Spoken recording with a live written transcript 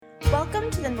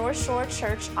Welcome to the North Shore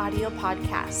Church audio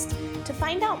podcast. To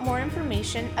find out more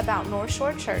information about North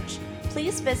Shore Church,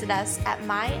 please visit us at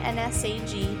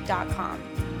mynsag.com.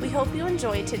 We hope you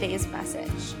enjoy today's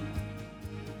message.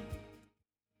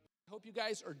 I hope you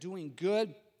guys are doing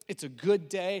good. It's a good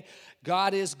day.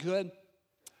 God is good.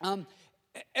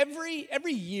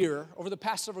 Every year, over the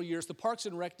past several years, the Parks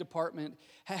and Rec Department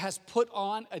has put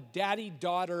on a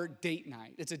daddy-daughter date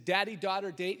night. It's a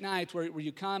daddy-daughter date night where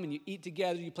you come and you eat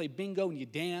together, you play bingo, and you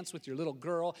dance with your little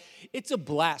girl. It's a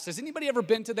blast. Has anybody ever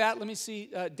been to that? Let me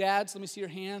see, dads, let me see your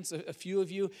hands, a few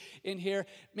of you in here.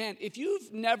 Man, if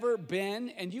you've never been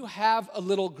and you have a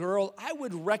little girl, I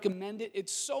would recommend it.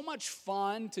 It's so much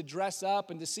fun to dress up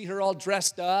and to see her all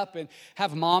dressed up and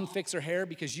have mom fix her hair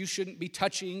because you shouldn't be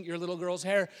touching your little girl's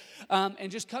hair,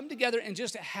 and just come together and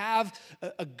just have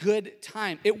a good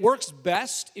time. It works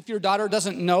best if your daughter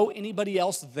doesn't know anybody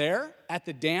else there at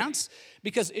the dance,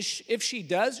 because if she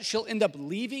does, she'll end up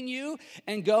leaving you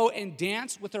and go and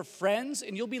dance with her friends,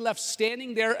 and you'll be left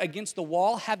standing there against the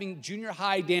wall having junior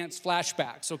high dance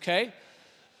flashbacks, okay?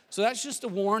 So that's just a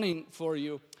warning for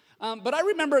you. But I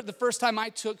remember the first time I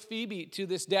took Phoebe to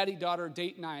this daddy-daughter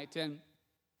date night, and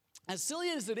as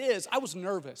silly as it is, I was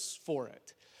nervous for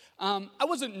it. I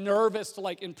wasn't nervous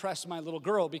to impress my little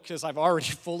girl because I've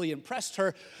already fully impressed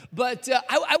her, but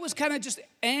I was kind of just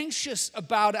anxious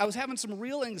about it. I was having some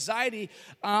real anxiety.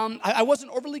 I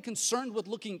wasn't overly concerned with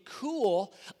looking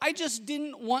cool. I just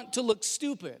didn't want to look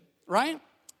stupid, right?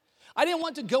 I didn't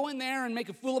want to go in there and make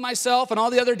a fool of myself and all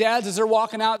the other dads as they're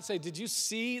walking out and say, "Did you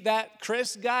see that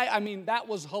Chris guy? I mean, that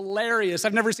was hilarious.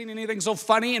 I've never seen anything so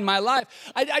funny in my life."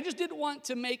 I just didn't want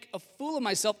to make a fool of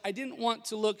myself. I didn't want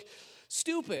to look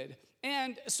stupid.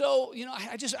 And so,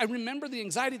 I remember the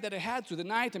anxiety that I had through the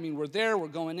night. I mean, we're there, we're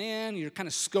going in, you're kind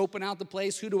of scoping out the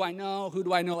place. Who do I know? Who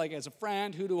do I know as a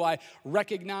friend? Who do I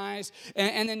recognize?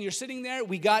 And then you're sitting there.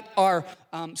 We got our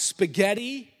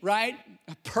spaghetti, right?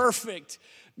 A perfect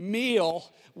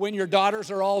meal when your daughters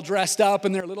are all dressed up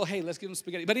and they're little, hey, let's give them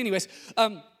spaghetti. But anyways,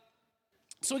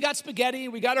 so we got spaghetti,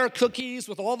 we got our cookies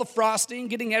with all the frosting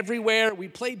getting everywhere. We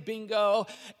played bingo,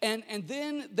 and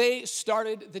then they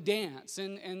started the dance.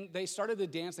 And they started the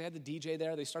dance. They had the DJ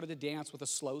there. They started the dance with a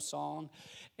slow song.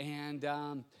 And,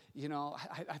 I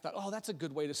thought, oh, that's a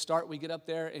good way to start. We get up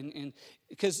there, and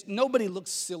because nobody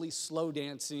looks silly slow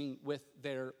dancing with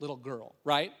their little girl,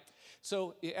 right?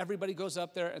 So everybody goes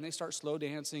up there, and they start slow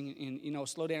dancing. And,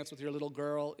 slow dance with your little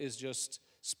girl is just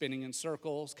spinning in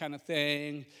circles kind of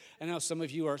thing. I know some of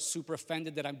you are super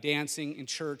offended that I'm dancing in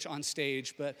church on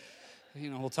stage, but,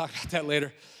 we'll talk about that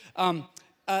later.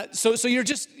 So you're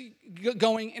just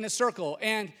going in a circle.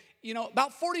 And,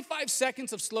 about 45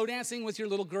 seconds of slow dancing with your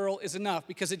little girl is enough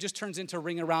because it just turns into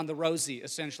Ring Around the Rosie,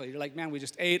 essentially. You're like, man, we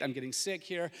just ate. I'm getting sick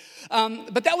here.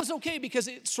 But that was okay because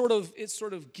it sort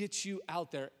of gets you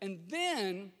out there. And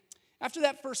then after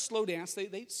that first slow dance,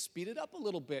 they speed it up a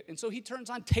little bit. And so he turns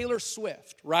on Taylor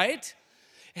Swift, right?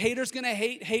 Hater's gonna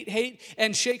hate,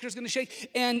 and shaker's gonna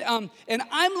shake. And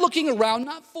I'm looking around,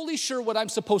 not fully sure what I'm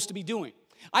supposed to be doing.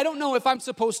 I don't know if I'm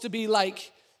supposed to be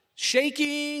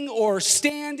shaking or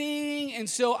standing, and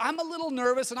so I'm a little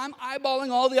nervous, and I'm eyeballing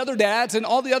all the other dads, and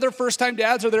all the other first-time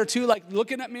dads are there too,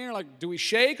 looking at me, do we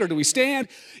shake or do we stand?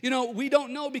 We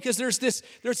don't know because there's this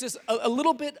a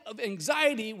little bit of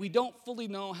anxiety. We don't fully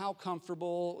know how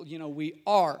comfortable, we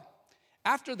are.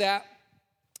 After that,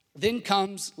 then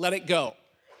comes Let It Go.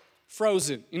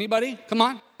 Frozen. Anybody? Come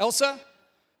on, Elsa,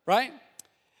 right?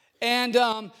 And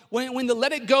when the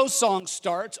Let It Go song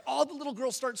starts, all the little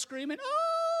girls start screaming,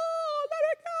 "Oh, let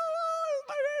it go,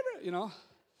 my favorite,"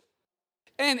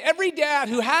 And every dad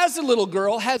who has a little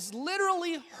girl has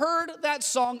literally heard that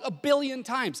song a billion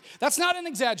times. That's not an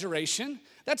exaggeration.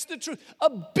 That's the truth. A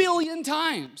billion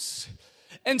times.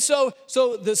 And so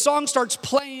the song starts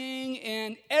playing,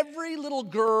 and every little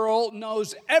girl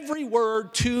knows every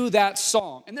word to that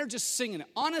song. And they're just singing it.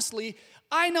 Honestly,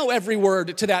 I know every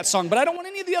word to that song, but I don't want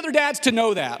any of the other dads to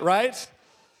know that, right?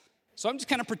 So I'm just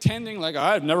kind of pretending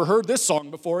I've never heard this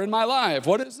song before in my life.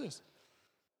 What is this?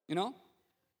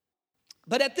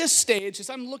 But at this stage, as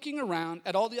I'm looking around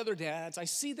at all the other dads, I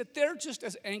see that they're just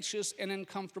as anxious and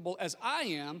uncomfortable as I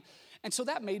am. And so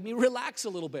that made me relax a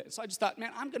little bit. So I just thought,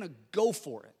 man, I'm going to go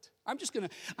for it. I'm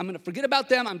going to forget about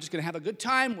them. I'm just going to have a good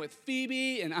time with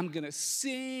Phoebe, and I'm going to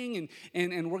sing,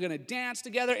 and we're going to dance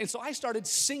together. And so I started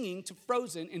singing to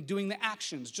Frozen and doing the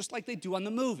actions, just like they do on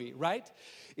the movie, right?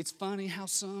 It's funny how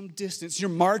some distance, you're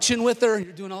marching with her, and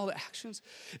you're doing all the actions.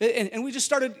 And we just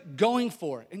started going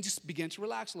for it and just began to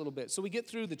relax a little bit. So we get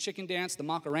through the chicken dance, the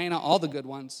Macarena, all the good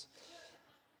ones.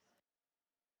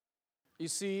 you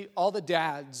see all the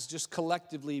dads just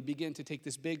collectively begin to take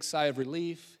this big sigh of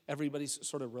relief. Everybody's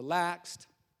sort of relaxed.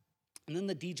 And then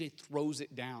the DJ throws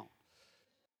it down,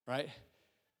 right?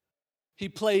 He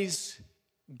plays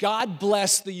God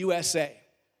Bless the USA.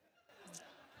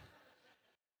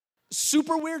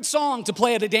 Super weird song to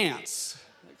play at a dance.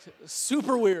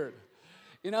 Super weird,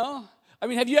 you know? I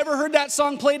mean, have you ever heard that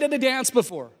song played at a dance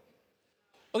before?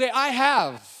 Okay, I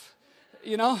have,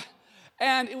 you know?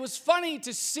 And it was funny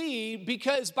to see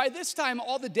because by this time,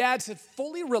 all the dads had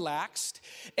fully relaxed.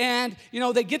 And, you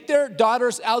know, they get their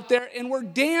daughters out there and we're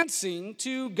dancing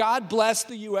to God Bless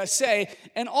the USA.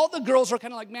 And all the girls are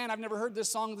kind of like, man, I've never heard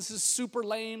this song. This is super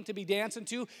lame to be dancing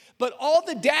to. But all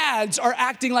the dads are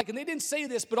acting like, and they didn't say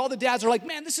this, but all the dads are like,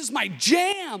 man, this is my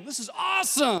jam. This is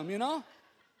awesome, you know?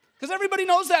 Because everybody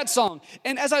knows that song.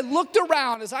 And as I looked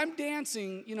around, as I'm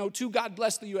dancing, you know, to God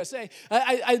Bless the USA,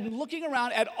 I'm looking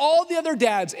around at all the other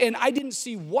dads, and I didn't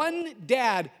see one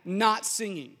dad not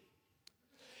singing.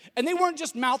 And they weren't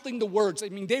just mouthing the words. I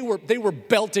mean, they were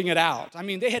belting it out. I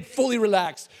mean, they had fully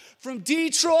relaxed. From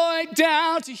Detroit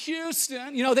down to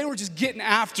Houston, you know, they were just getting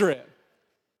after it.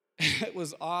 It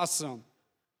was awesome.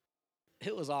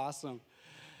 It was awesome.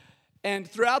 And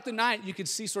throughout the night, you could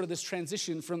see sort of this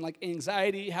transition from like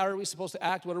anxiety, how are we supposed to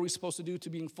act, what are we supposed to do, to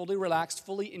being fully relaxed,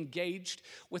 fully engaged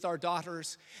with our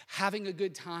daughters, having a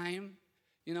good time,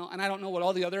 you know. And I don't know what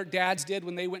all the other dads did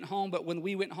when they went home, but when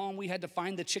we went home, we had to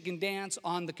find the chicken dance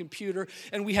on the computer,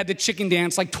 and we had to chicken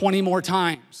dance like 20 more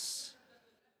times.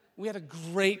 We had a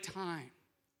great time.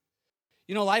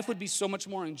 You know, life would be so much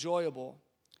more enjoyable,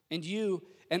 and you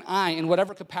and I, in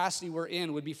whatever capacity we're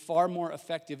in, would be far more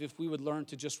effective if we would learn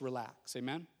to just relax.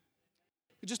 Amen?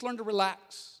 We just learn to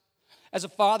relax. As a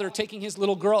father taking his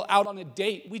little girl out on a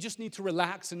date, we just need to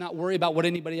relax and not worry about what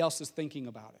anybody else is thinking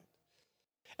about it.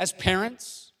 As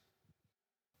parents,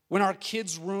 when our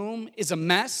kids' room is a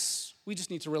mess, we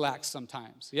just need to relax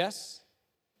sometimes. Yes?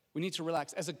 We need to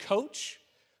relax. As a coach,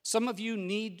 some of you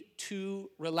need to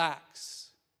relax.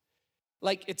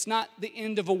 Like it's not the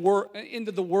end of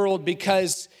the world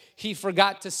because he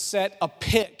forgot to set a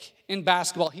pick in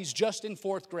basketball. He's just in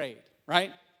 4th grade,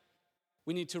 right?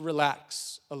 We need to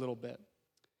relax a little bit.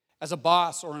 As a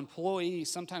boss or employee,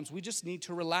 sometimes we just need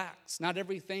to relax. Not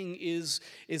everything is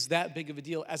that big of a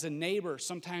deal. As a neighbor,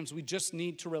 sometimes we just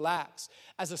need to relax.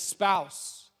 As a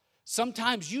spouse,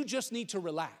 sometimes you just need to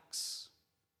relax.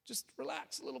 Just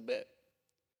relax a little bit.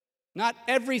 Not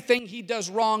everything he does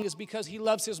wrong is because he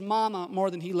loves his mama more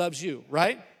than he loves you,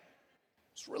 right?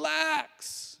 Just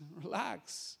relax,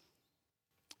 relax.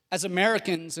 As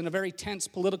Americans in a very tense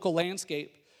political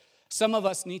landscape, some of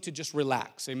us need to just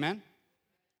relax, amen?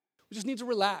 We just need to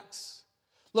relax.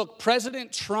 Look,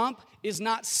 President Trump is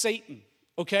not Satan,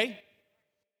 okay?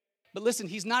 But listen,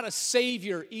 he's not a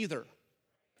savior either,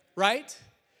 right?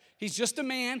 He's just a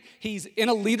man. He's in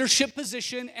a leadership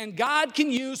position, and God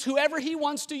can use whoever he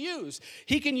wants to use.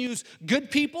 He can use good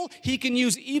people. He can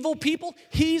use evil people.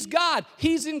 He's God.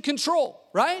 He's in control,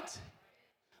 right?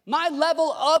 My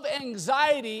level of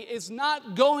anxiety is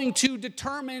not going to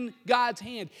determine God's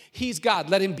hand. He's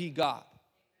God. Let him be God.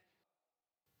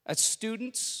 As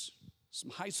students,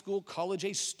 some high school,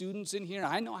 college-age students in here,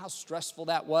 I know how stressful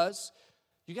that was.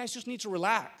 You guys just need to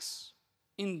relax.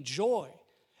 Enjoy.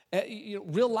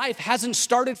 Real life hasn't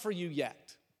started for you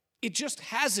yet. It just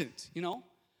hasn't, you know.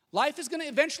 Life is going to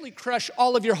eventually crush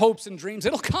all of your hopes and dreams.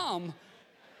 It'll come.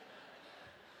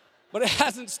 But it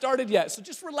hasn't started yet. So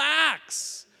just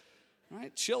relax. All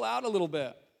right? Chill out a little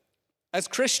bit. As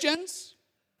Christians,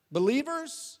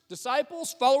 believers,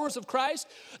 disciples, followers of Christ,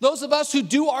 those of us who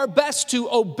do our best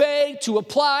to obey, to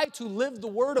apply, to live the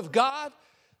Word of God,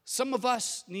 some of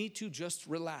us need to just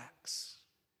relax.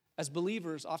 As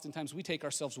believers, oftentimes we take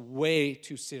ourselves way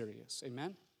too serious.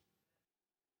 Amen?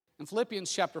 In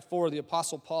Philippians chapter 4, the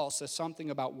Apostle Paul says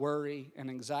something about worry and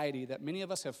anxiety that many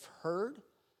of us have heard,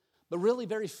 but really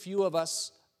very few of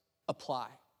us apply.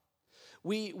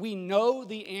 We know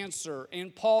the answer,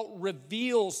 and Paul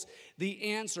reveals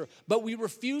the answer, but we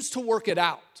refuse to work it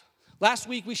out. Last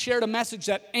week, we shared a message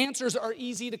that answers are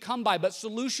easy to come by, but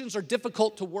solutions are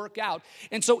difficult to work out.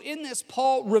 And so in this,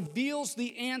 Paul reveals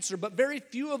the answer, but very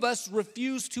few of us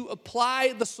refuse to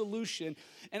apply the solution.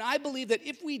 And I believe that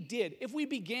if we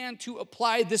began to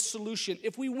apply this solution,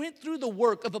 if we went through the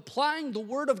work of applying the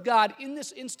Word of God in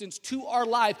this instance to our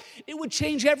life, it would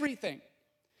change everything.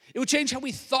 It would change how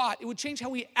we thought. It would change how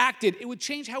we acted. It would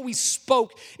change how we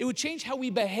spoke. It would change how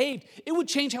we behaved. It would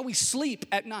change how we sleep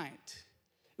at night.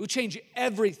 It would change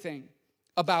everything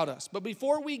about us. But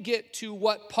before we get to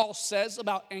what Paul says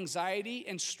about anxiety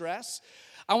and stress,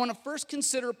 I want to first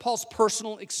consider Paul's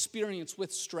personal experience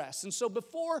with stress. And so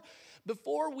before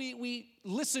before we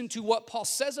listen to what Paul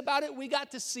says about it, we got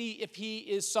to see if he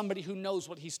is somebody who knows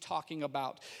what he's talking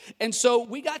about. And so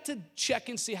we got to check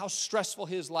and see how stressful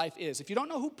his life is. If you don't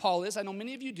know who Paul is, I know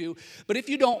many of you do, but if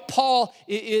you don't, Paul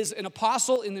is an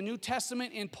apostle in the New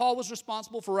Testament, and Paul was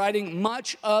responsible for writing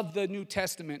much of the New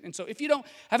Testament. And so if you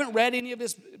haven't read any of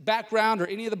his background or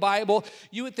any of the Bible,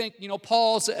 you would think,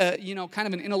 Paul's, kind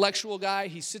of an intellectual guy.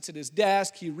 He sits at his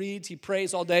desk, he reads, he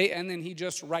prays all day, and then he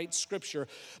just writes scripture.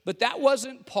 But that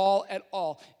wasn't Paul at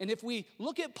all. And if we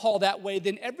look at Paul that way,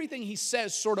 then everything he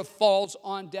says sort of falls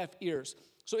on deaf ears.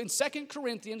 So in 2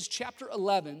 Corinthians chapter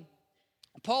 11,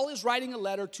 Paul is writing a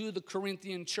letter to the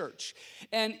Corinthian church.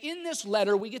 And in this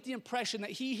letter, we get the impression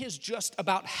that he has just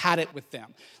about had it with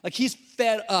them. Like he's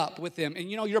fed up with them.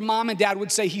 And your mom and dad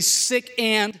would say he's sick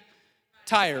and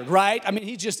tired, right? I mean,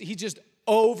 he's just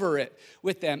over it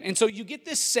with them. And so you get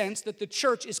this sense that the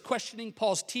church is questioning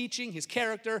Paul's teaching, his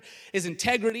character, his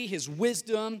integrity, his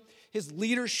wisdom, his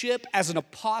leadership as an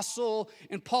apostle,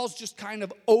 and Paul's just kind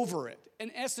of over it.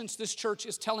 In essence, this church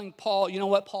is telling Paul, you know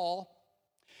what, Paul?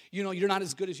 You're not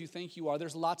as good as you think you are.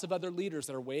 There's lots of other leaders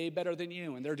that are way better than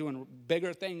you, and they're doing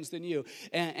bigger things than you,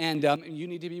 and you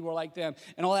need to be more like them,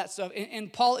 and all that stuff.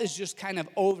 And Paul is just kind of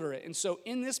over it. And so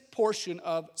in this portion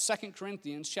of 2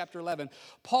 Corinthians chapter 11,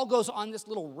 Paul goes on this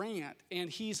little rant, and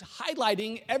he's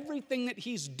highlighting everything that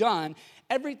he's done,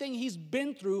 everything he's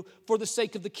been through for the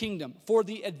sake of the kingdom, for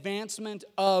the advancement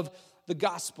of the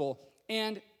gospel.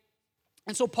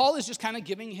 And so Paul is just kind of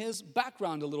giving his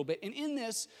background a little bit. And in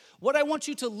this, what I want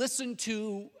you to listen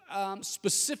to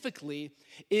specifically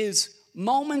is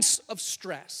moments of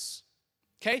stress,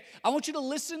 okay? I want you to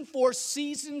listen for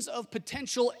seasons of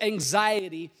potential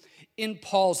anxiety in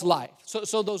Paul's life.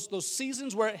 So those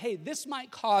seasons where, hey, this might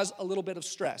cause a little bit of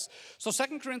stress. So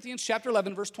 2 Corinthians chapter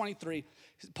 11, verse 23,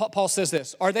 Paul says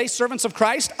this, "Are they servants of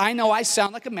Christ? I know I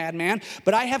sound like a madman,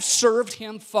 but I have served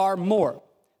him far more."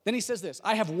 Then he says this,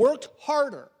 "I have worked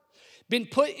harder, been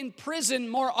put in prison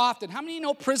more often." How many of you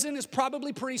know prison is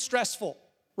probably pretty stressful,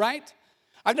 right?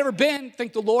 I've never been,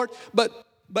 thank the Lord, but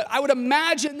I would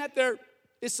imagine that there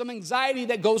is some anxiety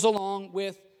that goes along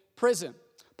with prison.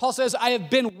 Paul says, "I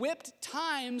have been whipped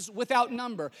times without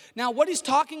number." Now, what he's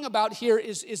talking about here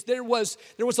is there was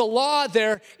a law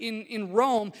there in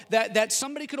Rome that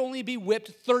somebody could only be whipped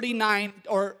 39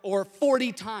 or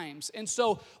 40 times. And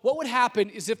so what would happen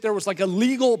is if there was like a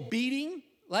legal beating,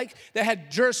 like that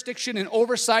had jurisdiction and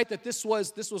oversight, that this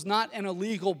was not an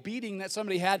illegal beating that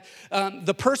somebody had,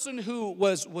 the person who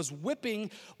was whipping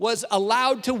was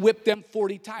allowed to whip them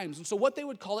 40 times. And so what they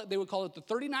would call it the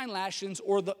 39 lashes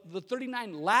or the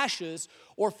 39 lashes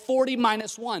or 40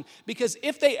 minus 1. Because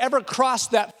if they ever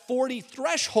crossed that 40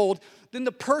 threshold, then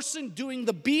the person doing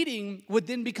the beating would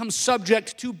then become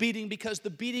subject to beating because the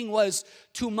beating was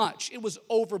too much. It was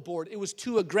overboard. It was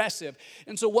too aggressive.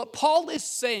 And so what Paul is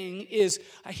saying is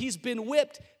he's been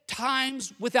whipped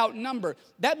times without number.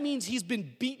 That means he's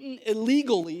been beaten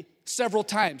illegally several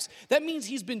times. That means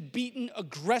he's been beaten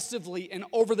aggressively and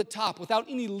over the top without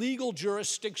any legal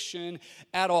jurisdiction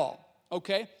at all.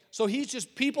 Okay? So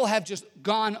people have just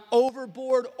gone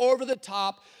overboard, over the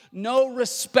top, no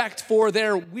respect for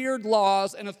their weird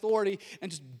laws and authority,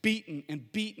 and just beaten and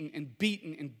beaten and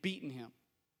beaten and beaten him.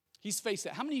 He's faced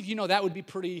that. How many of you know that would be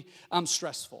pretty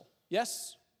stressful?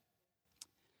 Yes?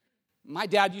 My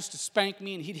dad used to spank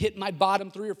me, and he'd hit my bottom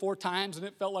 3 or 4 times, and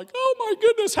it felt like, oh my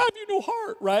goodness, have you no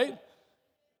heart, right?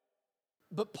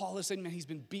 But Paul is saying, man, he's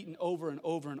been beaten over and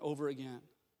over and over again.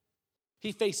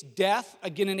 He faced death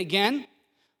again and again.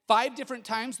 5 different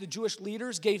times the Jewish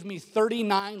leaders gave me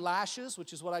 39 lashes,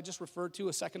 which is what I just referred to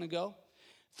a second ago.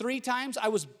 3 times I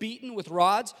was beaten with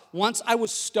rods. Once I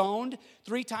was stoned.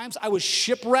 3 times I was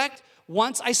shipwrecked.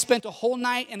 Once I spent a whole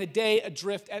night and a day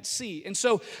adrift at sea. And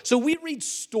so we read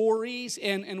stories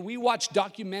and we watch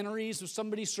documentaries of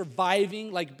somebody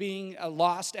surviving, like being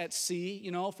lost at sea,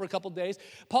 for a couple days.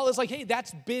 Paul is like, hey,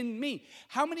 that's been me.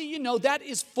 How many of you know that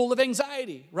is full of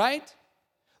anxiety, right?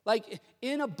 Like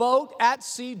in a boat at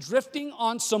sea, drifting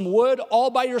on some wood all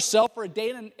by yourself for a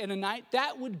day and a night,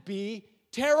 that would be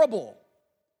terrible.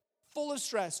 Full of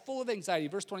stress, full of anxiety.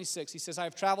 Verse 26, he says, "I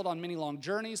have traveled on many long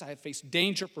journeys. I have faced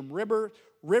danger from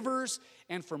rivers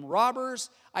and from robbers.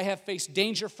 I have faced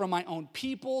danger from my own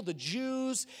people, the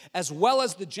Jews, as well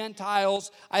as the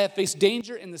Gentiles. I have faced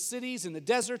danger in the cities, in the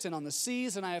deserts, and on the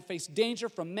seas. And I have faced danger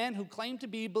from men who claim to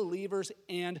be believers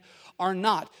and are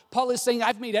not." Paul is saying,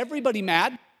 I've made everybody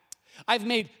mad. I've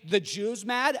made the Jews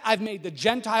mad. I've made the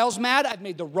Gentiles mad. I've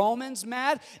made the Romans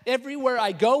mad. Everywhere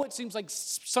I go, it seems like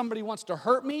somebody wants to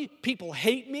hurt me. People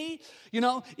hate me.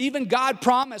 Even God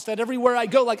promised that everywhere I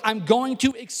go, like I'm going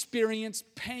to experience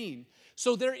pain.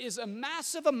 So there is a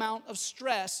massive amount of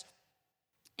stress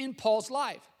in Paul's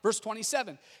life. Verse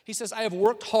 27, he says, I have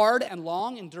worked hard and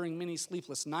long, enduring many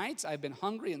sleepless nights. I have been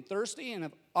hungry and thirsty and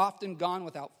have often gone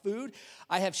without food.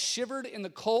 I have shivered in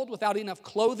the cold without enough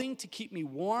clothing to keep me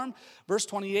warm. Verse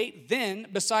 28, then,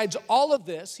 besides all of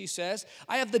this, he says,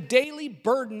 I have the daily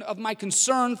burden of my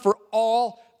concern for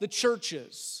all the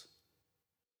churches.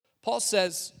 Paul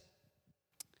says,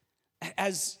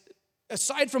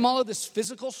 aside from all of this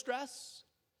physical stress,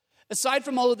 aside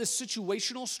from all of this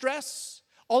situational stress,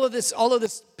 all of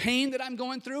this pain that I'm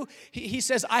going through, he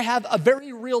says, I have a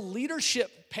very real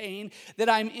leadership pain that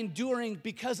I'm enduring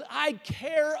because I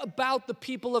care about the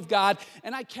people of God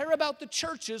and I care about the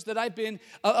churches that I've been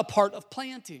a part of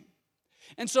planting.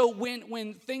 And so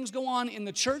when things go on in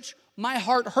the church, my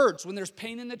heart hurts. When there's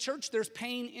pain in the church, there's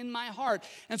pain in my heart.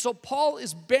 And so Paul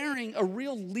is bearing a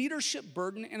real leadership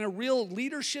burden and a real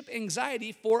leadership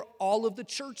anxiety for all of the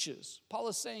churches. Paul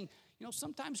is saying,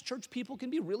 sometimes church people can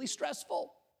be really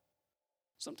stressful.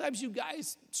 Sometimes you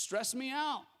guys stress me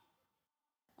out.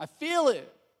 I feel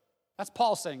it. That's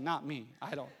Paul saying, not me.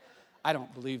 I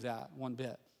don't believe that one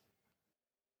bit.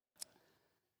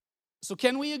 So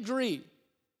can we agree?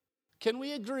 Can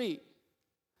we agree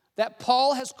that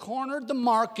Paul has cornered the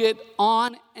market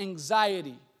on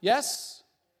anxiety? Yes?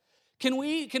 Can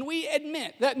we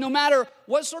admit that no matter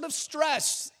what sort of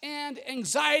stress and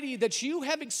anxiety that you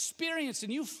have experienced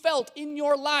and you felt in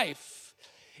your life,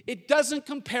 it doesn't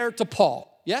compare to Paul?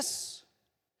 Yes?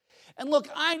 And look,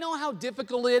 I know how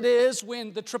difficult it is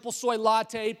when the triple soy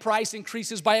latte price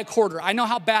increases by a quarter. I know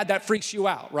how bad that freaks you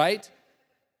out, right?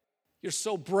 You're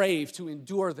so brave to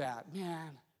endure that,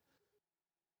 man.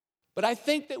 But I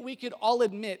think that we could all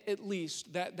admit, at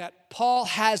least, that Paul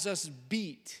has us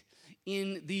beat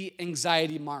in the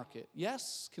anxiety market.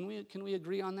 Yes? Can we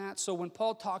agree on that? So when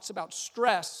Paul talks about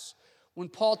stress, when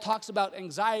Paul talks about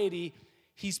anxiety,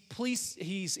 he's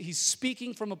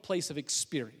speaking from a place of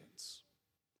experience.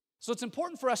 So it's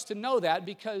important for us to know that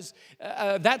because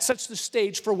that sets the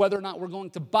stage for whether or not we're going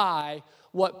to buy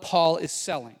what Paul is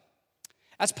selling.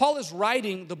 As Paul is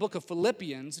writing the book of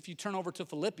Philippians, if you turn over to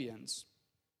Philippians,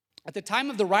 at the time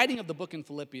of the writing of the book in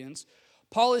Philippians,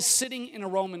 Paul is sitting in a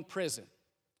Roman prison.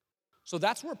 So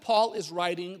that's where Paul is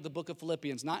writing the book of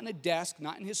Philippians, not in a desk,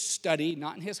 not in his study,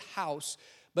 not in his house,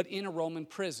 but in a Roman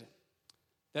prison.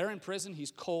 There in prison,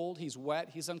 he's cold, he's wet,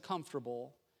 he's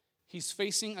uncomfortable. He's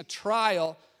facing a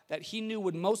trial that he knew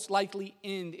would most likely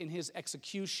end in his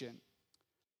execution.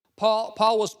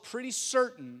 Paul was pretty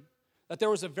certain that there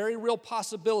was a very real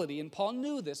possibility, and Paul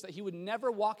knew this, that he would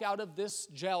never walk out of this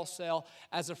jail cell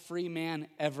as a free man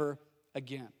ever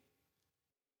again.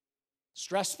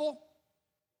 Stressful?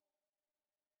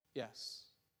 Yes.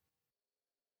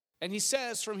 And he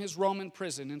says from his Roman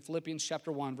prison in Philippians chapter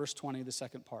 1, verse 20, the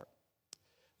second part.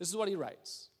 This is what he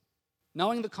writes,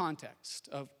 knowing the context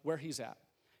of where he's at.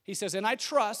 He says, and I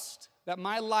trust that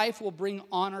my life will bring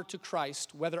honor to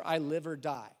Christ, whether I live or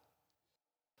die.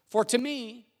 For to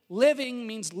me, living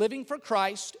means living for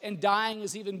Christ, and dying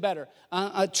is even better.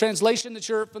 A translation that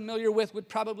you're familiar with would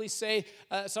probably say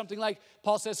something like,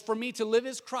 Paul says, for me to live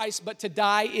is Christ, but to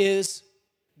die is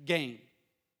gain.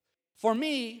 For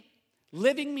me,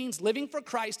 living means living for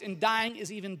Christ, and dying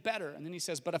is even better. And then he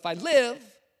says, but if I live,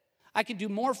 I can do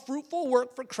more fruitful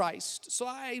work for Christ. So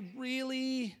I'm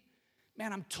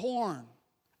torn.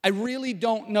 I really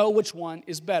don't know which one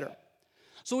is better.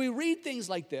 So we read things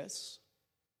like this,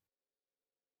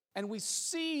 and we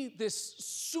see this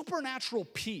supernatural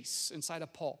peace inside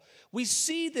of Paul. We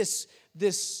see the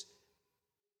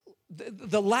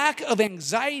lack of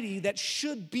anxiety that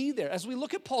should be there. As we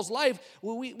look at Paul's life,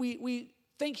 we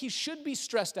think he should be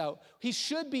stressed out. He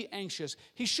should be anxious.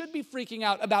 He should be freaking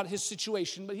out about his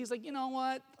situation. But he's like, you know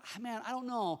what? Man, I don't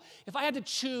know. If I had to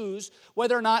choose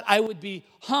whether or not I would be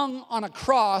hung on a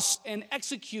cross and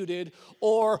executed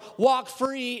or walk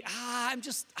free, I'm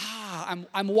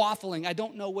waffling. I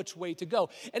don't know which way to go.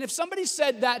 And if somebody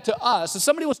said that to us, if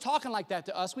somebody was talking like that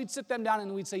to us, we'd sit them down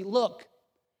and we'd say, look,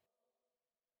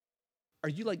 are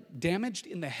you like damaged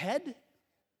in the head?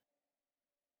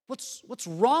 What's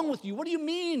wrong with you? What do you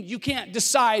mean you can't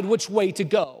decide which way to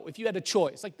go if you had a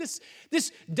choice? Like this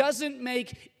doesn't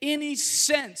make any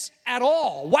sense at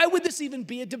all. Why would this even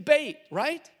be a debate,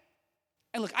 right?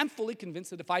 And look, I'm fully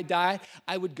convinced that if I die,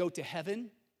 I would go to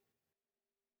heaven.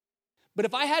 But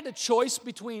if I had a choice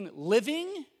between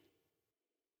living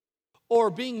or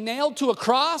being nailed to a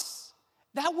cross,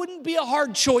 that wouldn't be a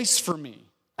hard choice for me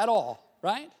at all,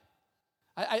 right?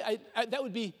 That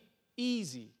would be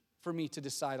easy for me to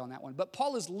decide on that one. But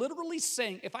Paul is literally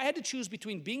saying, if I had to choose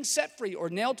between being set free or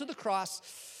nailed to the cross,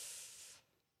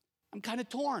 I'm kind of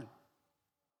torn.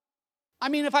 I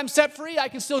mean, if I'm set free, I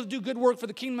can still do good work for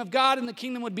the kingdom of God, and the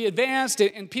kingdom would be advanced,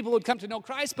 and people would come to know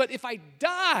Christ. But if I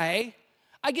die,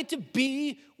 I get to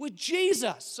be with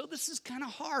Jesus. So this is kind of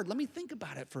hard. Let me think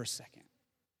about it for a second.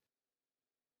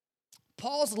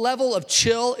 Paul's level of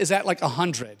chill is at like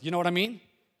 100. You know what I mean?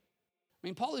 I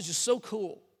mean, Paul is just so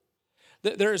cool.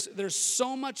 There's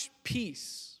so much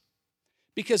peace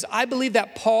because I believe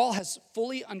that Paul has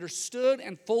fully understood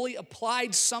and fully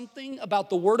applied something about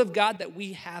the Word of God that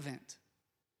we haven't.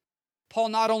 Paul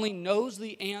not only knows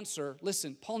the answer,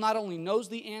 listen, Paul not only knows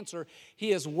the answer,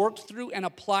 he has worked through and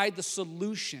applied the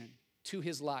solution to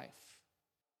his life.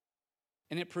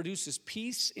 And it produces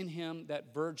peace in him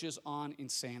that verges on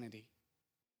insanity.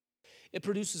 It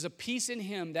produces a peace in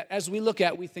him that as we look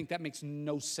at, we think that makes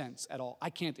no sense at all. I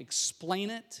can't explain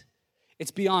it.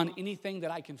 It's beyond anything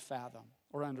that I can fathom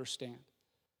or understand.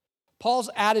 Paul's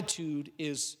attitude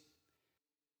is,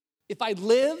 if I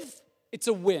live, it's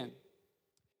a win.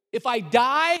 If I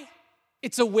die,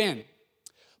 it's a win.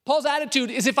 Paul's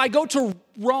attitude is if I go to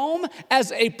Rome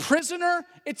as a prisoner,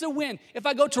 it's a win. If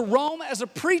I go to Rome as a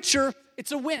preacher,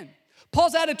 it's a win.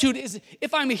 Paul's attitude is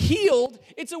if I'm healed,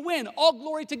 it's a win. All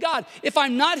glory to God. If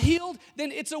I'm not healed,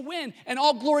 then it's a win. And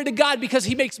all glory to God because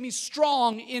he makes me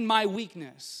strong in my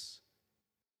weakness.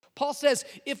 Paul says,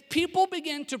 if people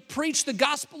begin to preach the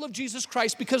gospel of Jesus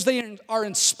Christ because they are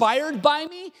inspired by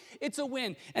me, it's a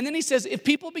win. And then he says, if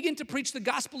people begin to preach the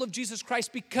gospel of Jesus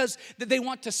Christ because they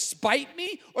want to spite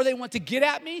me or they want to get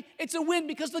at me, it's a win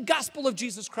because the gospel of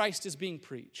Jesus Christ is being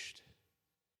preached.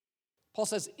 Paul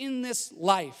says, in this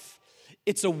life,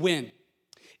 it's a win.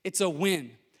 It's a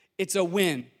win. It's a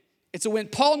win. It's a win.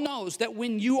 Paul knows that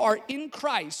when you are in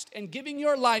Christ and giving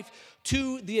your life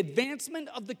to the advancement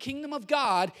of the kingdom of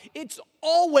God, it's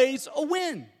always a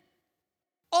win.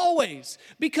 Always.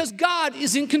 Because God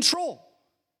is in control.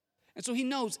 And so he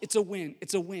knows it's a win.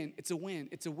 It's a win. It's a win.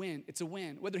 It's a win. It's a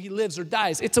win. Whether he lives or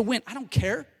dies, it's a win. I don't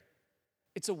care.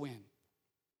 It's a win.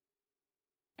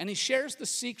 And he shares the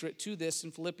secret to this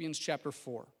in Philippians chapter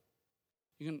 4.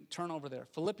 You can turn over there.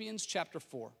 Philippians chapter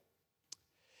 4.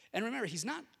 And remember, he's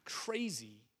not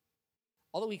crazy,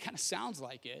 although he kind of sounds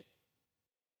like it.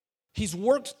 He's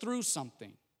worked through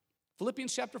something.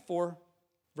 Philippians chapter 4,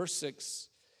 verse 6.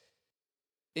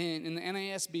 In the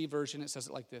NASB version, it says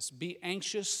it like this. Be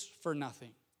anxious for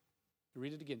nothing.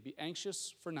 Read it again. Be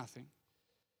anxious for nothing.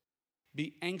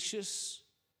 Be anxious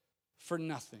for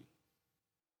nothing.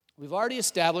 We've already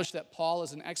established that Paul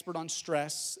is an expert on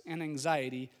stress and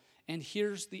anxiety. And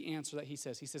here's the answer that he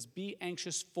says. He says, be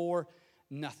anxious for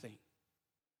nothing.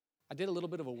 I did a little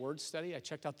bit of a word study. I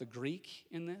checked out the Greek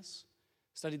in this.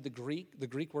 Studied the Greek. The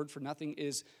Greek word for nothing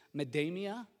is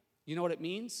medemia. You know what it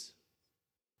means?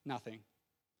 Nothing.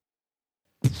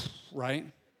 Right?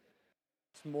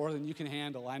 It's more than you can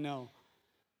handle. I know.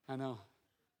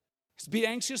 It's be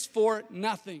anxious for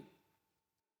nothing.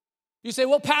 You say,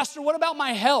 well, Pastor, what about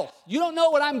my health? You don't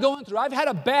know what I'm going through. I've had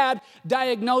a bad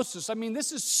diagnosis. I mean,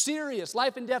 this is serious,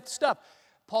 life and death stuff.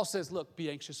 Paul says, look, be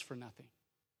anxious for nothing.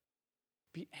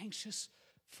 Be anxious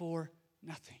for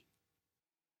nothing.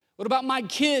 What about my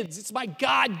kids? It's my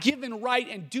God-given right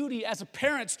and duty as a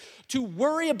parent to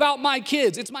worry about my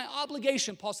kids. It's my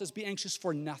obligation. Paul says, be anxious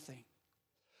for nothing.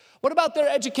 What about their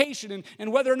education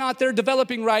and whether or not they're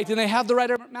developing right and they have the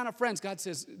right amount of friends?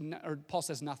 Paul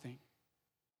says nothing.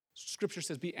 Scripture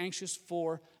says, be anxious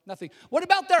for nothing. What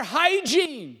about their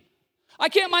hygiene? I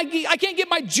can't get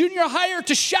my junior hire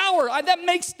to shower.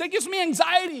 That gives me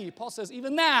anxiety. Paul says,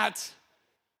 even that,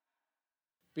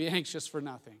 be anxious for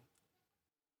nothing.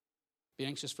 Be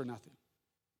anxious for nothing.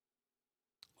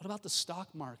 What about the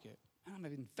stock market? I'm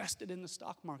invested in the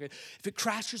stock market. If it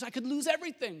crashes, I could lose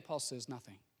everything. Paul says,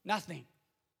 nothing. Nothing.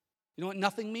 You know what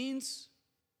nothing means?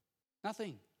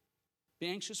 Nothing. Be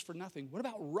anxious for nothing. What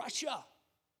about Russia?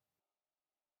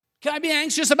 Can I be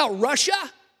anxious about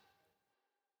Russia?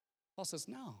 Paul says,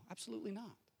 no, absolutely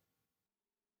not.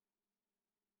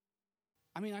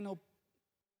 I mean, I know,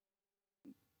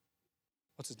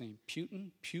 what's his name?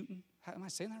 Putin? How am I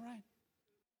saying that right?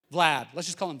 Vlad. Let's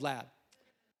just call him Vlad.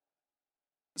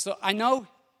 So I know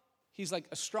he's like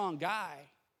a strong guy,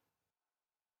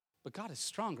 but God is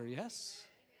stronger, yes?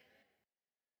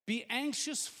 Be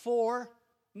anxious for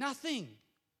nothing.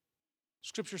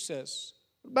 Scripture says,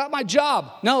 what about my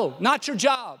job? No, not your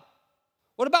job.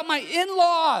 What about my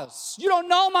in-laws? You don't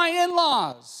know my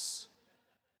in-laws.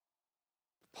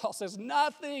 Paul says,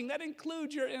 nothing. That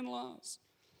includes your in-laws.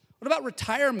 What about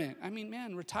retirement? I mean,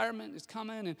 man, retirement is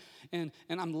coming and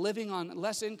I'm living on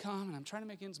less income and I'm trying to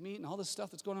make ends meet and all this stuff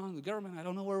that's going on in the government. I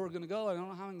don't know where we're going to go. I don't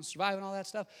know how I'm going to survive and all that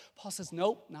stuff. Paul says,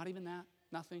 nope, not even that.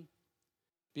 Nothing.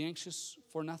 Be anxious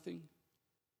for nothing.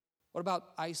 What about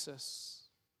ISIS?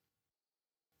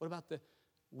 What about the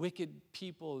wicked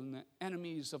people and the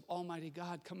enemies of Almighty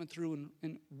God coming through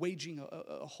and waging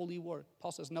a holy war?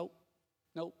 Paul says, nope,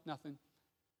 nothing.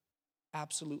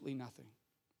 Absolutely nothing.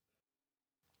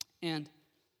 And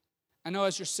I know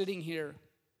as you're sitting here,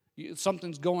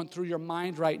 something's going through your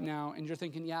mind right now, and you're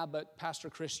thinking, yeah, but Pastor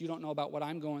Chris, you don't know about what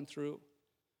I'm going through.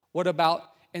 What about,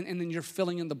 and then you're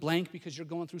filling in the blank because you're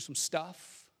going through some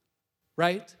stuff,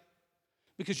 right?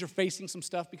 Because you're facing some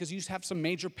stuff, because you just have some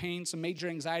major pain, some major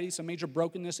anxiety, some major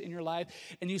brokenness in your life,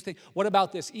 and you think, what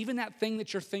about this? Even that thing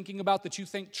that you're thinking about that you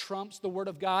think trumps the Word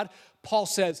of God, Paul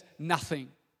says, nothing.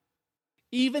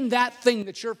 Even that thing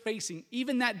that you're facing,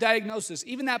 even that diagnosis,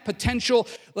 even that potential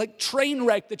like train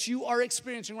wreck that you are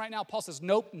experiencing right now, Paul says,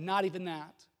 nope, not even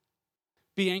that.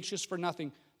 Be anxious for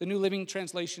nothing. The New Living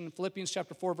Translation, Philippians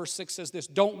chapter 4, verse 6 says this,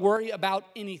 don't worry about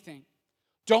anything.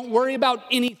 Don't worry about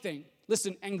anything.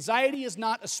 Listen, anxiety is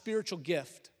not a spiritual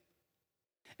gift.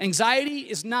 Anxiety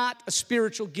is not a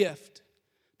spiritual gift.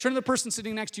 Turn to the person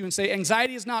sitting next to you and say,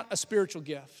 anxiety is not a spiritual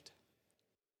gift.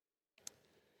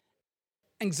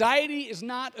 Anxiety is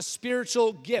not a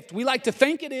spiritual gift. We like to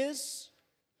think it is.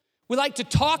 We like to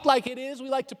talk like it is. We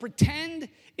like to pretend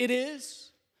it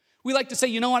is. We like to say,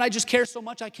 you know what, I just care so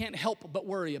much I can't help but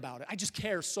worry about it. I just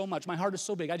care so much. My heart is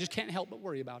so big, I just can't help but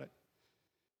worry about it.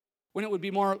 When it would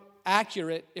be more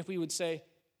accurate if we would say,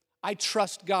 I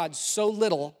trust God so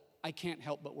little, I can't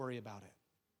help but worry about it.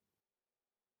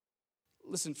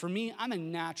 Listen, for me, I'm a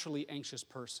naturally anxious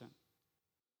person.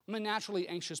 I'm a naturally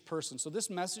anxious person. So this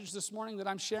message this morning that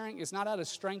I'm sharing is not out of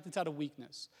strength, it's out of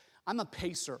weakness. I'm a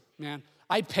pacer, man.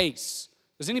 I pace.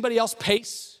 Does anybody else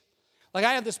pace? Like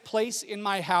I have this place in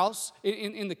my house,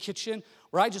 in the kitchen,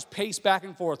 where I just pace back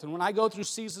and forth. And when I go through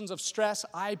seasons of stress,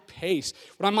 I pace.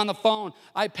 When I'm on the phone,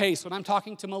 I pace. When I'm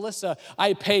talking to Melissa,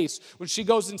 I pace. When she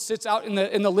goes and sits out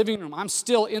in the living room, I'm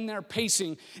still in there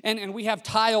pacing. And we have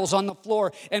tiles on the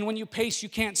floor. And when you pace, you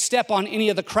can't step on any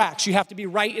of the cracks. You have to be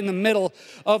right in the middle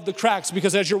of the cracks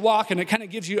because as you're walking, it kind of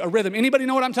gives you a rhythm. Anybody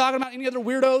know what I'm talking about? Any other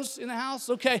weirdos in the house?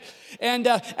 Okay. And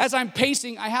as I'm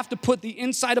pacing, I have to put the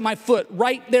inside of my foot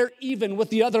right there even with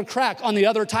the other crack on the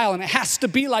other tile. And it has to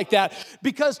be like that,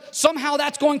 because somehow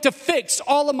that's going to fix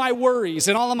all of my worries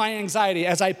and all of my anxiety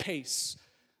as I pace.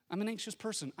 I'm an anxious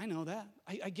person. I know that.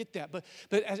 I get that. But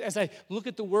as I look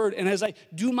at the Word and as I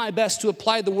do my best to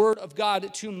apply the Word of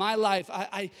God to my life,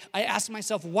 I ask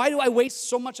myself, why do I waste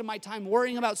so much of my time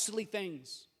worrying about silly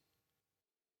things?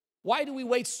 Why do we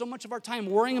waste so much of our time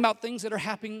worrying about things that are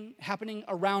happening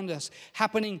around us,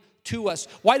 happening to us?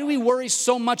 Why do we worry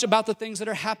so much about the things that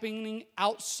are happening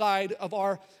outside of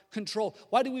our control?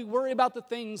 Why do we worry about the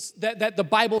things that the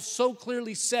Bible so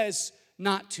clearly says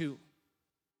not to?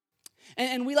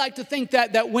 And we like to think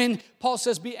that when Paul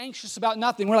says be anxious about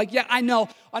nothing, we're like, yeah, I know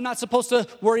I'm not supposed to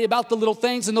worry about the little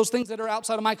things and those things that are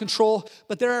outside of my control,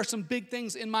 but there are some big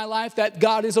things in my life that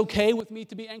God is okay with me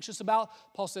to be anxious about.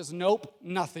 Paul says, nope,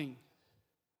 nothing.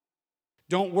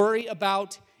 Don't worry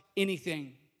about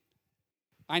anything.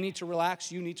 I need to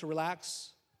relax, you need to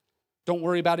relax. Don't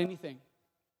worry about anything.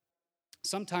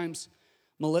 Sometimes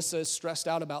Melissa is stressed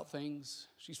out about things.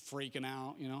 She's freaking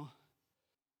out, you know.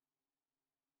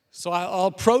 So I'll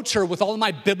approach her with all of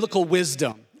my biblical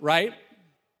wisdom, right?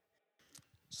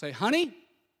 Say, honey,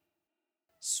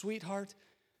 sweetheart,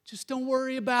 just don't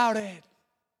worry about it.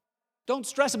 Don't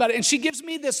stress about it. And she gives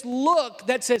me this look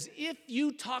that says, if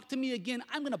you talk to me again,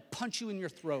 I'm going to punch you in your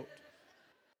throat.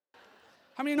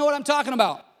 How many know what I'm talking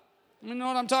about? How many know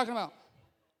what I'm talking about?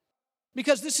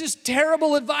 Because this is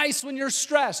terrible advice when you're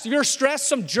stressed. If you're stressed,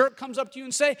 some jerk comes up to you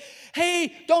and say,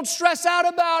 hey, don't stress out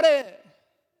about it.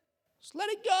 Just let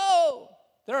it go.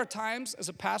 There are times as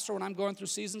a pastor when I'm going through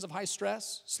seasons of high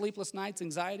stress, sleepless nights,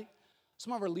 anxiety.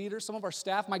 Some of our leaders, some of our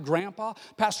staff, my grandpa,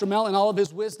 Pastor Mel, in all of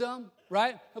his wisdom,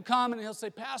 right? He'll come and he'll say,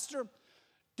 Pastor,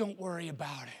 don't worry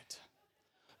about it.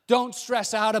 Don't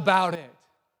stress out about it.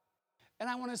 And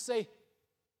I want to say,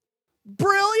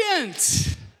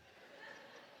 brilliant.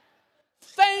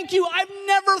 Thank you. I've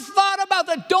never thought about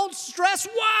that. Don't stress.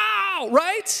 Wow,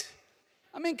 right?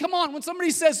 I mean, come on. When somebody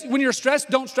says, when you're stressed,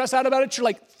 don't stress out about it, you're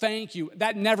like, thank you.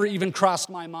 That never even crossed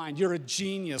my mind. You're a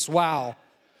genius. Wow.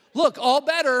 Look, all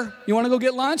better. You want to go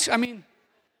get lunch? I mean,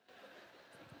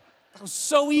 that was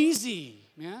so easy,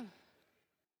 man.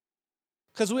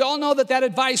 Because we all know that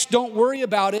advice, don't worry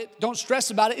about it, don't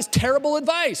stress about it, is terrible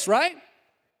advice, right?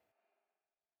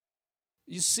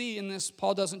 You see in this,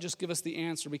 Paul doesn't just give us the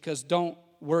answer because don't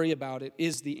worry about it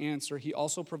is the answer. He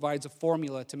also provides a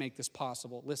formula to make this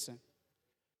possible. Listen.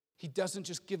 He doesn't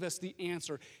just give us the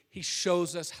answer. He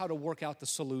shows us how to work out the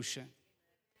solution.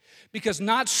 Because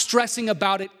not stressing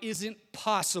about it isn't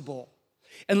possible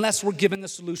unless we're given the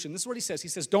solution. This is what he says. He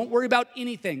says, don't worry about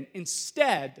anything.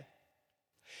 Instead,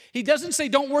 he doesn't say,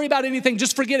 don't worry about anything,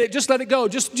 just forget it, just let it go,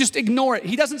 just ignore it.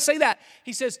 He doesn't say that.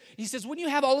 He says, when you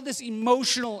have all of this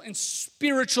emotional and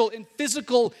spiritual and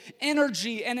physical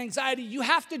energy and anxiety, you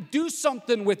have to do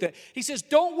something with it. He says,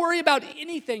 don't worry about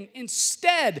anything.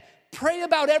 Instead, pray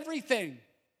about everything.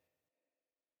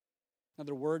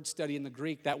 Another word study in the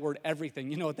Greek, that word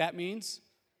everything. You know what that means?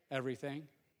 Everything.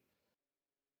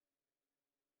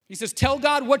 He says, tell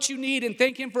God what you need and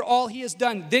thank him for all he has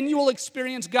done. Then you will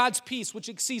experience God's peace, which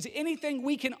exceeds anything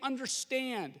we can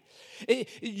understand.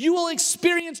 You will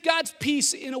experience God's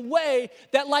peace in a way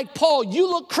that, like Paul, you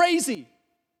look crazy.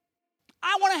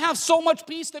 I want to have so much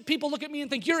peace that people look at me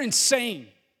and think, you're insane.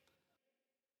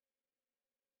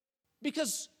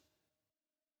 Because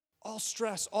all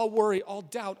stress, all worry, all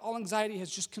doubt, all anxiety has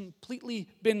just completely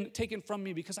been taken from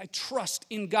me because I trust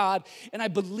in God and I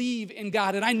believe in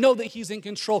God and I know that he's in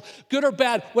control. Good or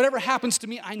bad, whatever happens to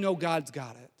me, I know God's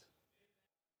got it.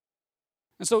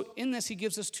 And so in this, he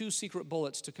gives us 2 secret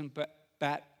bullets to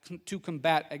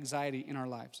combat anxiety in our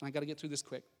lives. And I got to get through this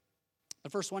quick. The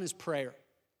first one is prayer.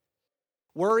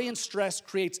 Worry and stress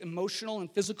creates emotional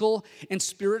and physical and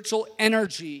spiritual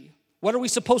energy. What are we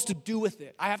supposed to do with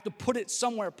it? I have to put it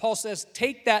somewhere. Paul says,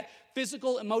 take that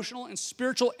physical, emotional, and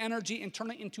spiritual energy and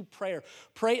turn it into prayer.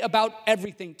 Pray about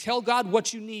everything. Tell God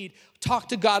what you need. Talk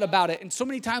to God about it. And so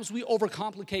many times we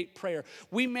overcomplicate prayer.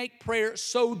 We make prayer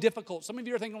so difficult. Some of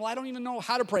you are thinking, well, I don't even know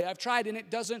how to pray. I've tried and it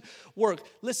doesn't work.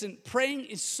 Listen, praying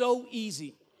is so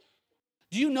easy.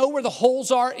 Do you know where the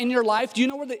holes are in your life? Do you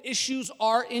know where the issues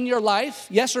are in your life?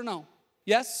 Yes or no?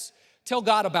 Yes? Tell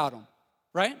God about them,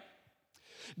 right?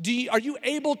 Are you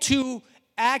able to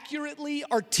accurately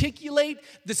articulate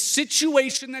the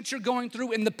situation that you're going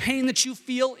through and the pain that you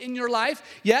feel in your life?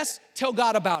 Yes? Tell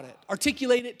God about it.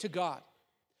 Articulate it to God.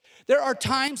 There are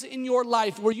times in your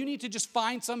life where you need to just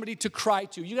find somebody to cry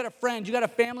to. You got a friend, you got a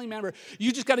family member.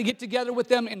 You just got to get together with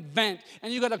them and vent.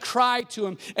 And you got to cry to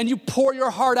them. And you pour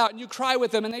your heart out and you cry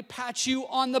with them. And they pat you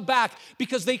on the back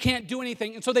because they can't do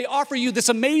anything. And so they offer you this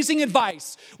amazing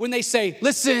advice when they say,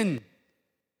 listen,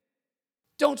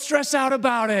 don't stress out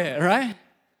about it, right?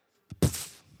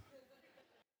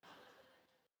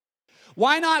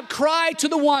 Why not cry to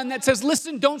the one that says,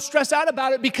 listen, don't stress out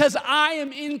about it because I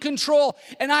am in control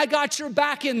and I got your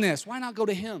back in this. Why not go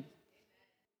to him?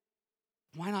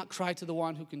 Why not cry to the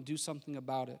one who can do something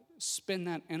about it? Spend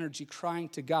that energy crying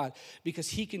to God because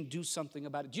he can do something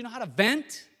about it. Do you know how to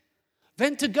vent?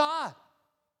 Vent to God.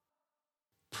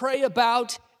 Pray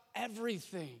about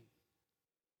everything.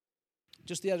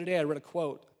 Just the other day, I read a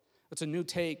quote. It's a new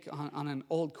take on an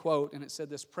old quote, and it said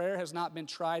this: prayer has not been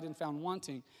tried and found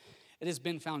wanting. It has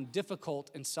been found difficult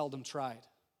and seldom tried.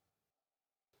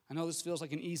 I know this feels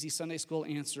like an easy Sunday school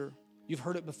answer. You've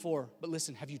heard it before, but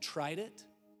listen, have you tried it?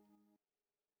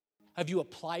 Have you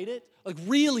applied it? Like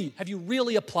really, have you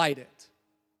really applied it?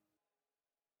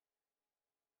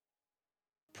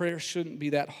 Prayer shouldn't be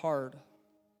that hard.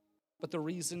 But the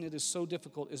reason it is so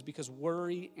difficult is because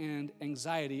worry and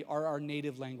anxiety are our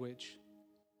native language.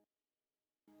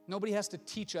 Nobody has to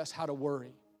teach us how to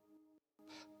worry.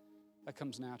 That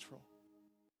comes natural.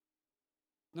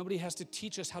 Nobody has to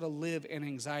teach us how to live in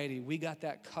anxiety. We got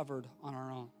that covered on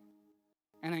our own.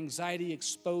 And anxiety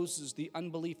exposes the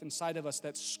unbelief inside of us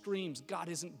that screams, God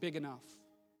isn't big enough.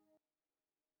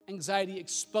 Anxiety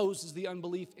exposes the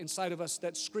unbelief inside of us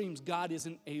that screams, God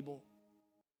isn't able.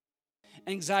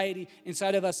 Anxiety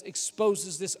inside of us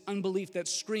exposes this unbelief that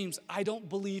screams, I don't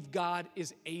believe God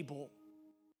is able.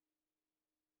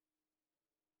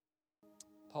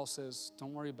 Paul says,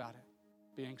 don't worry about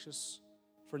it. Be anxious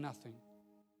for nothing.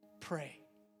 Pray.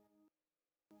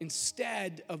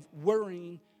 Instead of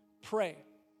worrying, pray.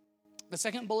 The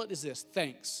second bullet is this: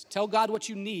 thanks. Tell God what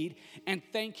you need and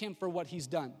thank him for what he's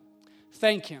done.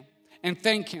 Thank him and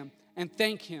thank him and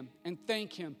thank him and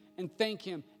thank him and thank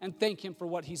him and thank him for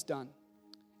what he's done.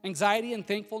 Anxiety and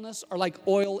thankfulness are like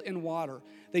oil and water.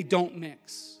 They don't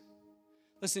mix.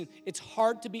 Listen, it's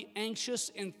hard to be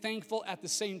anxious and thankful at the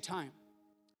same time.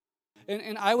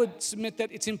 And I would submit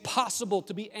that it's impossible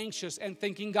to be anxious and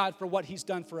thanking God for what he's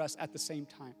done for us at the same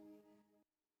time.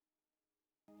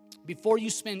 Before you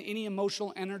spend any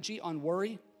emotional energy on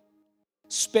worry,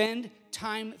 spend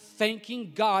time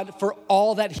thanking God for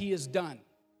all that he has done.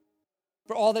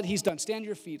 For all that he's done. Stand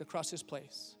your feet across this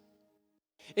place.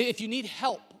 If you need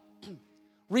help,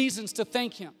 reasons to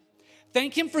thank him.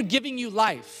 Thank him for giving you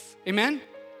life. Amen?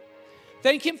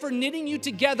 Thank him for knitting you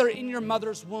together in your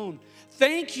mother's womb.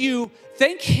 Thank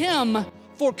him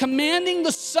for commanding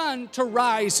the sun to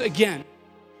rise again.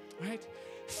 right?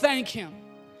 Thank him.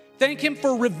 Thank him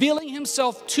for revealing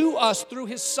himself to us through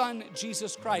his son,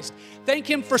 Jesus Christ. Thank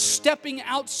him for stepping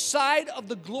outside of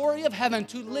the glory of heaven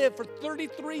to live for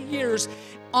 33 years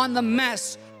on the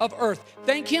mess of earth.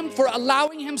 Thank him for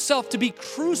allowing himself to be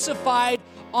crucified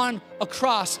on a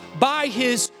cross by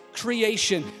his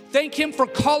creation. Thank him for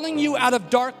calling you out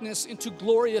of darkness into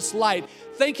glorious light.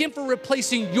 Thank him for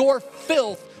replacing your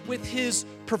filth with his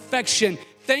perfection.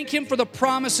 Thank him for the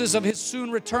promises of his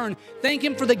soon return. Thank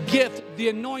him for the gift, the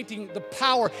anointing, the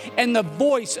power, and the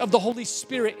voice of the Holy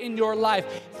Spirit in your life.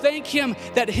 Thank him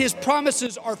that his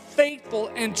promises are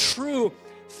faithful and true.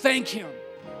 Thank him.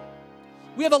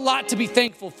 We have a lot to be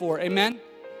thankful for, amen?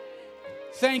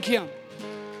 Thank him.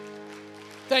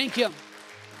 Thank him.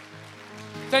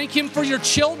 Thank him for your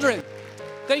children.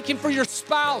 Thank him for your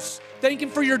spouse. Thank him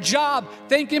for your job.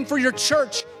 Thank him for your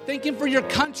church. Thank him for your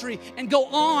country, and go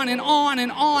on and on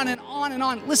and on and on and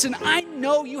on. Listen, I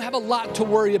know you have a lot to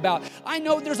worry about. I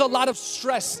know there's a lot of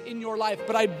stress in your life,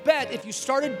 but I bet if you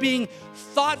started being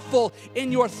thoughtful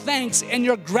in your thanks and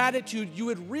your gratitude, you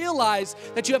would realize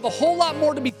that you have a whole lot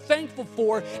more to be thankful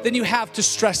for than you have to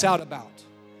stress out about.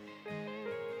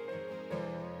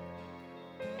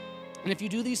 And if you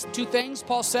do these two things,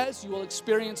 Paul says, you will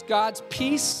experience God's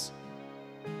peace,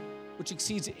 which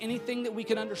exceeds anything that we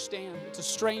can understand. It's a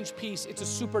strange peace. It's a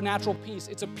supernatural peace.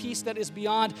 It's a peace that is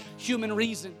beyond human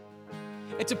reason.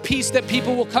 It's a peace that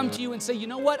people will come to you and say, you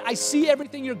know what? I see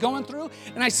everything you're going through,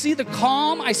 and I see the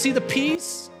calm, I see the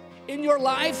peace in your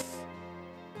life.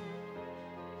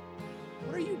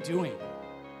 What are you doing?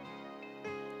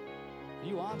 Are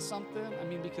you on something? I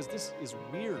mean, because this is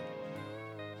weird.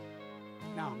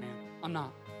 No, man, I'm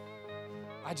not.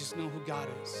 I just know who God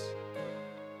is.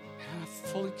 And I've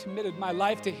fully committed my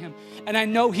life to him. And I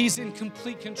know he's in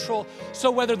complete control. So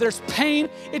whether there's pain,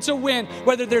 it's a win.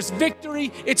 Whether there's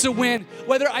victory, it's a win.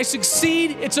 Whether I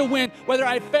succeed, it's a win. Whether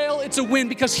I fail, it's a win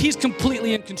because he's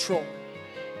completely in control.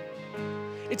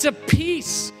 It's a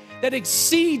peace that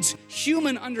exceeds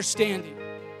human understanding.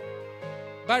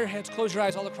 Bow your heads, close your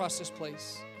eyes all across this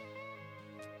place.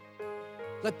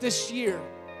 Let this year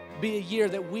be a year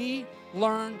that we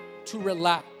learn to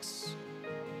relax.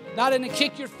 Not in a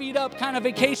kick your feet up kind of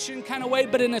vacation kind of way,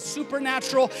 but in a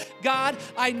supernatural, God,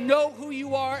 I know who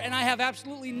you are, and I have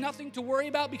absolutely nothing to worry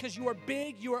about because you are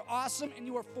big, you are awesome, and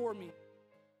you are for me.